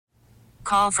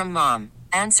Call from mom.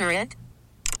 Answer it.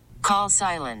 Call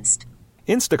silenced.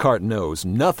 Instacart knows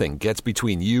nothing gets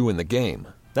between you and the game.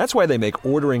 That's why they make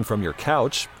ordering from your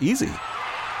couch easy.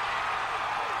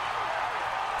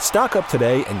 Stock up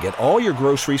today and get all your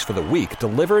groceries for the week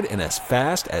delivered in as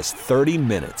fast as 30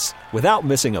 minutes without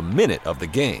missing a minute of the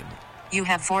game. You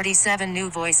have 47 new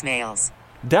voicemails.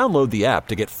 Download the app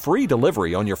to get free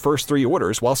delivery on your first 3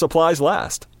 orders while supplies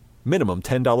last. Minimum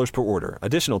 $10 per order.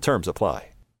 Additional terms apply.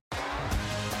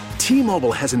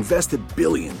 T-Mobile has invested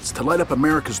billions to light up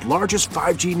America's largest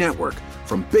 5G network,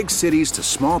 from big cities to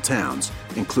small towns,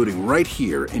 including right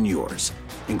here in yours.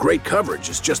 And great coverage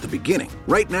is just the beginning.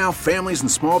 Right now, families and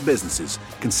small businesses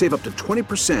can save up to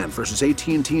 20% versus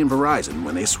AT&T and Verizon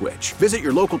when they switch. Visit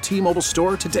your local T-Mobile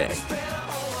store today.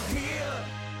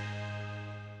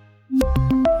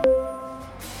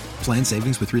 Plan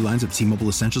savings with 3 lines of T-Mobile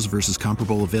Essentials versus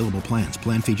comparable available plans.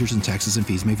 Plan features and taxes and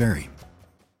fees may vary.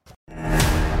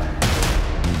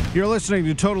 You're listening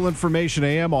to Total Information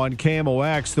AM on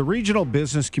KMOX. The regional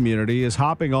business community is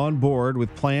hopping on board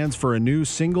with plans for a new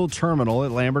single terminal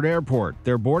at Lambert Airport.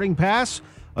 Their boarding pass?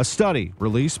 A study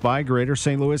released by Greater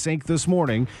St. Louis Inc. this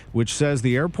morning, which says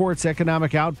the airport's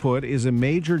economic output is a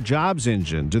major jobs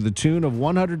engine to the tune of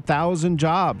 100,000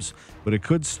 jobs. But it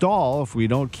could stall if we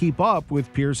don't keep up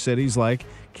with peer cities like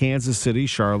Kansas City,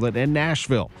 Charlotte, and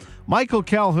Nashville. Michael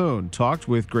Calhoun talked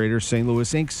with Greater St.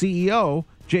 Louis Inc. CEO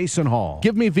Jason Hall.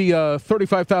 Give me the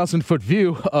 35,000-foot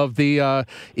view of the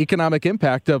economic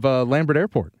impact of Lambert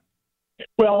Airport.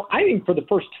 Well, I think for the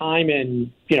first time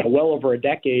in well over a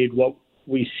decade, what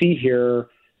we see here,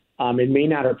 and may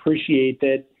not appreciate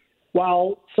that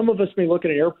while some of us may look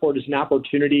at an airport as an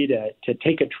opportunity to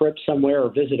take a trip somewhere or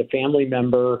visit a family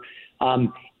member,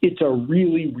 it's a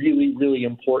really, really, really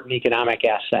important economic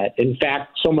asset. In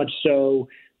fact, so much so,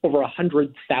 over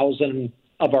 100,000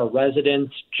 of our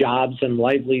residents' jobs and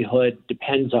livelihood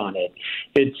depends on it.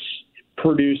 It's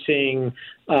producing,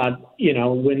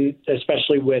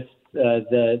 especially with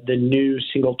the new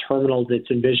single terminal that's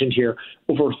envisioned here,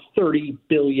 over $30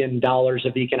 billion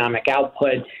of economic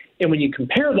output. And when you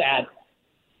compare that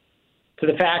to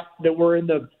the fact that we're in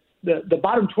the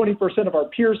bottom 20% of our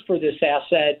peers for this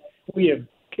asset, we have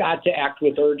got to act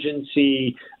with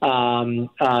urgency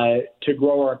to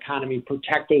grow our economy,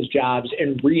 protect those jobs,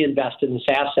 and reinvest in this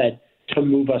asset to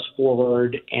move us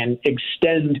forward and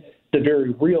extend the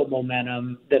very real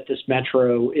momentum that this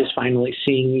metro is finally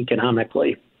seeing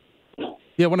economically.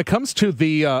 Yeah, when it comes to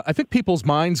the, I think people's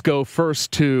minds go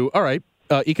first to, all right,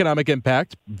 economic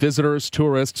impact, visitors,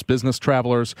 tourists, business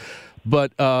travelers.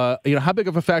 But, how big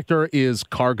of a factor is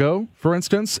cargo, for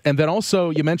instance? And then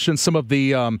also you mentioned some of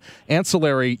the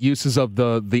ancillary uses of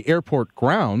the airport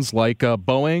grounds, like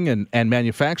Boeing and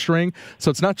manufacturing. So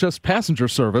it's not just passenger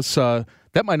service. That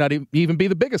might not even be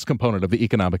the biggest component of the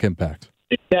economic impact.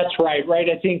 That's right.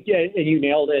 I think you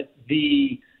nailed it.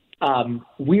 We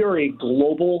are a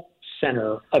global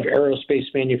center of aerospace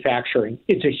manufacturing.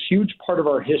 It's a huge part of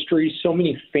our history. So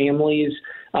many families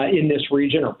in this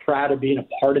region are proud of being a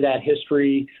part of that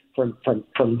history, from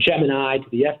Gemini to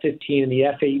the F-15 and the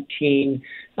F-18,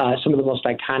 some of the most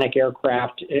iconic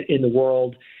aircraft in the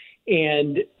world.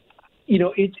 And,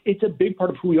 it's a big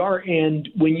part of who we are. And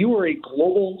when you are a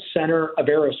global center of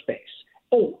aerospace,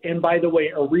 oh, and by the way,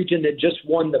 a region that just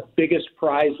won the biggest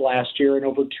prize last year, an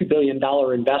over $2 billion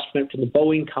investment from the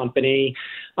Boeing company,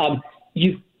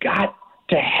 you've got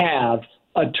to have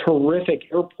a terrific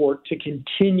airport to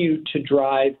continue to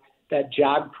drive that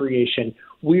job creation.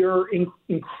 We are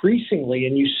increasingly,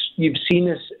 and you've seen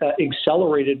this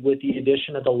accelerated with the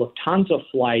addition of the Lufthansa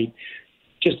flight,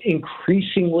 just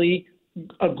increasingly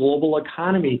a global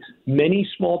economy. Many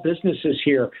small businesses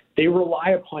here, they rely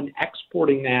upon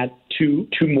exporting that to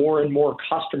more and more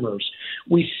customers.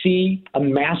 We see a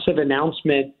massive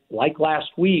announcement like last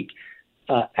week,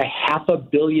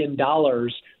 $500 million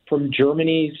from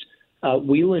Germany's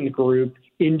Wieland Group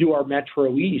into our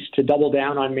Metro East to double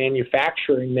down on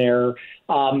manufacturing there.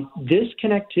 This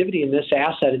connectivity and this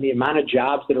asset and the amount of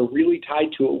jobs that are really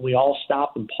tied to it, when we all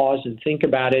stop and pause and think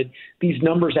about it, these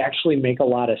numbers actually make a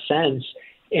lot of sense.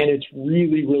 And it's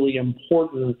really, really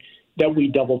important that we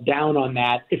double down on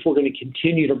that if we're going to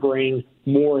continue to bring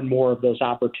more and more of those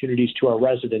opportunities to our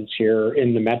residents here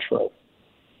in the Metro.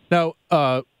 Now,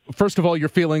 first of all, your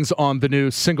feelings on the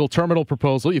new single terminal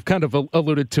proposal. You've kind of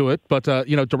alluded to it, but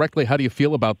directly, how do you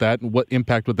feel about that, and what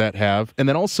impact would that have? And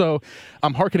then also,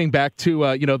 I'm hearkening back to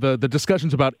the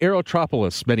discussions about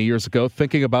Aerotropolis many years ago,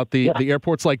 thinking about the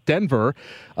airports like Denver,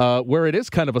 where it is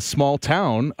kind of a small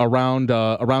town around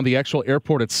the actual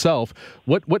airport itself.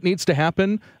 What needs to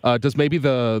happen? Does maybe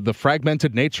the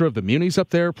fragmented nature of the munis up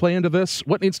there play into this?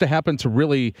 What needs to happen to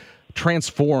really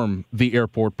transform the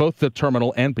airport, both the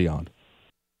terminal and beyond?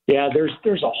 Yeah,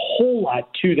 there's a whole lot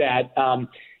to that.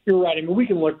 You're right. I mean, we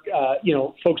can look,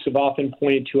 folks have often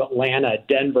pointed to Atlanta,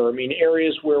 Denver. I mean,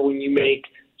 areas where when you make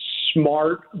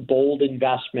smart, bold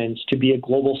investments to be a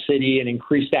global city and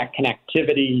increase that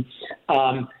connectivity,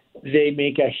 they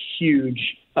make a huge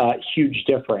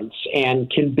difference and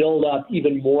can build up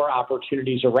even more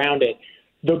opportunities around it.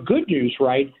 The good news,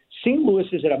 right, St. Louis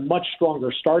is at a much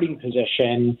stronger starting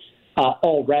position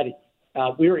already.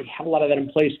 We already have a lot of that in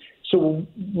place. So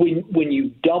when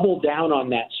you double down on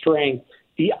that strength,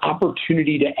 the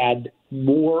opportunity to add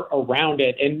more around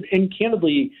it and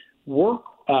candidly work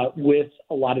with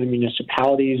a lot of the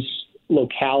municipalities,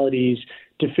 localities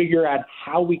to figure out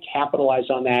how we capitalize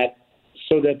on that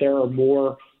so that there are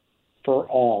more for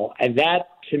all. And that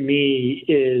to me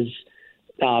is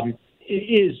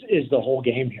the whole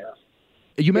game here.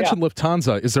 You mentioned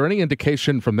Lufthansa. Is there any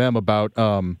indication from them about,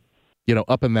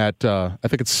 up in that, I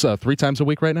think it's 3 times a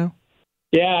week right now?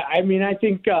 Yeah, I mean, I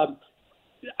think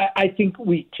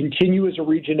we continue as a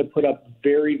region to put up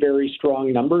very, very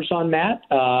strong numbers on that.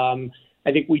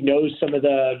 I think we know some of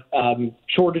the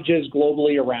shortages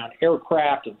globally around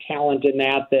aircraft and talent in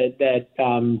that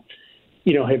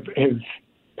have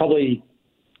probably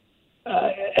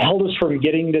held us from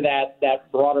getting to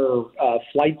that broader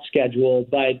flight schedule.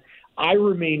 But I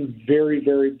remain very,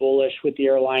 very bullish with the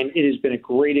airline. It has been a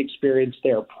great experience.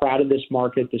 They are proud of this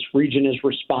market. This region has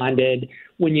responded.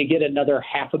 When you get another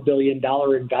 $500 million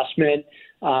investment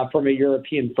from a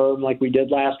European firm like we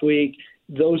did last week,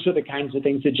 those are the kinds of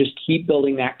things that just keep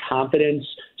building that confidence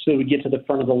so that we get to the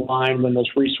front of the line when those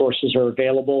resources are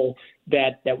available,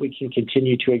 that we can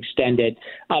continue to extend it.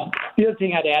 The other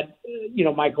thing I'd add,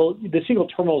 Michael, the single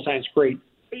terminal design is great.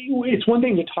 It's one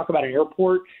thing to talk about an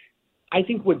airport. I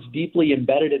think what's deeply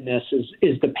embedded in this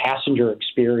is the passenger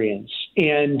experience.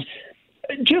 And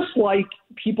just like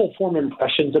people form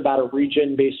impressions about a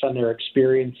region based on their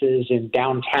experiences in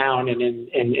downtown and in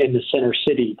the center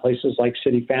city, places like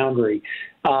City Foundry,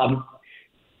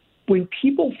 when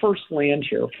people first land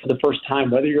here for the first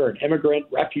time, whether you're an immigrant,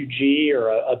 refugee, or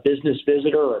a business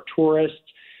visitor or a tourist,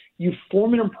 you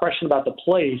form an impression about the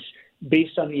place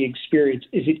based on the experience.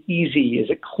 Is it easy?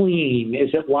 Is it clean? Is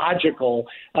it logical?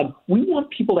 We want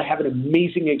people to have an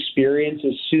amazing experience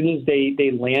as soon as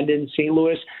they land in St.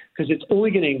 Louis, because it's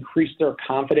only going to increase their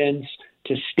confidence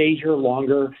to stay here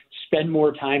longer, spend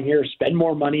more time here, spend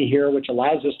more money here, which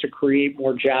allows us to create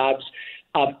more jobs.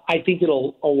 I think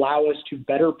it'll allow us to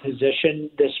better position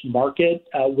this market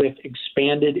with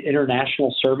expanded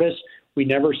international service. We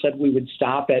never said we would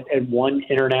stop at one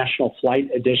international flight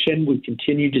addition. We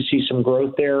continue to see some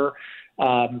growth there,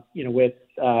 with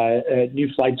new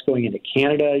flights going into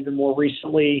Canada even more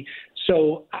recently.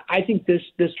 So I think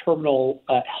this terminal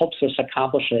helps us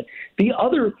accomplish it. The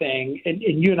other thing, and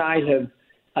you and I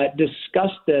have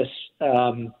discussed this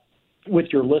with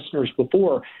your listeners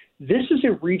before, this is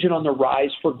a region on the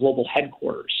rise for global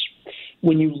headquarters.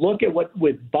 When you look at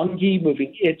with Bunge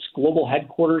moving its global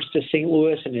headquarters to St.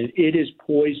 Louis, and it is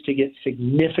poised to get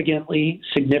significantly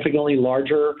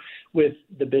larger with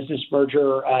the business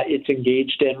merger it's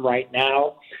engaged in right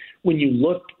now. When you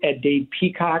look at Dave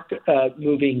Peacock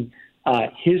moving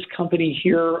his company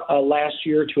here last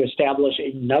year to establish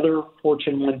another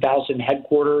Fortune 1000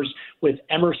 headquarters with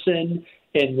Emerson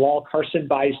and Lal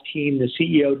Karsanbhai's team, the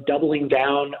CEO, doubling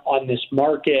down on this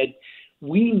market,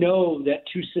 we know that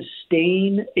to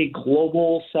sustain a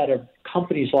global set of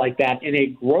companies like that and a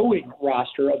growing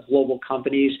roster of global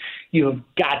companies, you have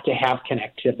got to have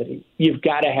connectivity. You've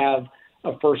got to have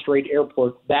a first-rate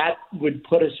airport. That would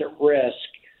put us at risk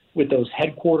with those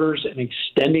headquarters and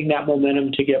extending that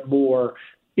momentum to get more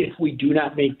if we do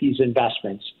not make these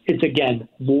investments. It's, again,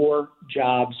 more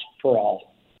jobs for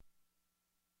all.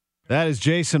 That is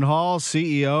Jason Hall,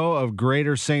 CEO of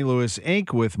Greater St. Louis,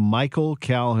 Inc., with Michael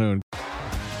Calhoun.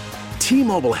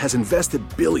 T-Mobile has invested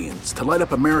billions to light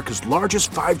up America's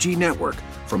largest 5G network,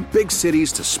 from big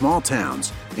cities to small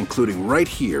towns, including right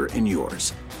here in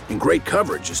yours. And great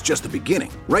coverage is just the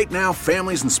beginning. Right now,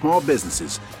 families and small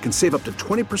businesses can save up to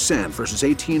 20% versus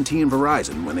AT&T and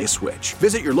Verizon when they switch.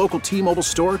 Visit your local T-Mobile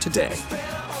store today.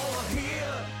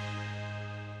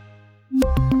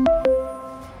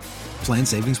 Plan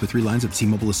savings with 3 lines of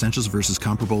T-Mobile Essentials versus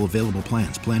comparable available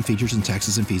plans. Plan features and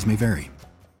taxes and fees may vary.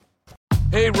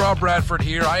 Hey, Rob Bradford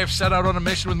here. I have set out on a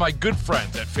mission with my good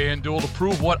friends at FanDuel to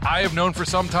prove what I have known for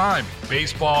some time.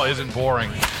 Baseball isn't boring.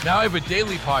 Now I have a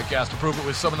daily podcast to prove it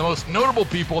with some of the most notable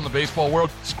people in the baseball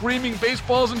world, screaming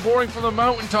baseball isn't boring from the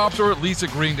mountaintops, or at least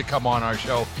agreeing to come on our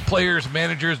show. Players,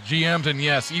 managers, GMs, and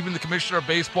yes, even the commissioner of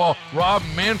baseball, Rob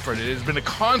Manfred. It has been a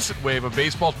constant wave of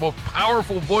baseball's most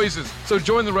powerful voices. So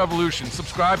join the revolution.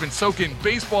 Subscribe and soak in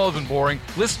Baseball Isn't Boring.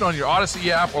 Listen on your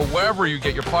Odyssey app or wherever you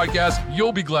get your podcasts.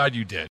 You'll be glad you did.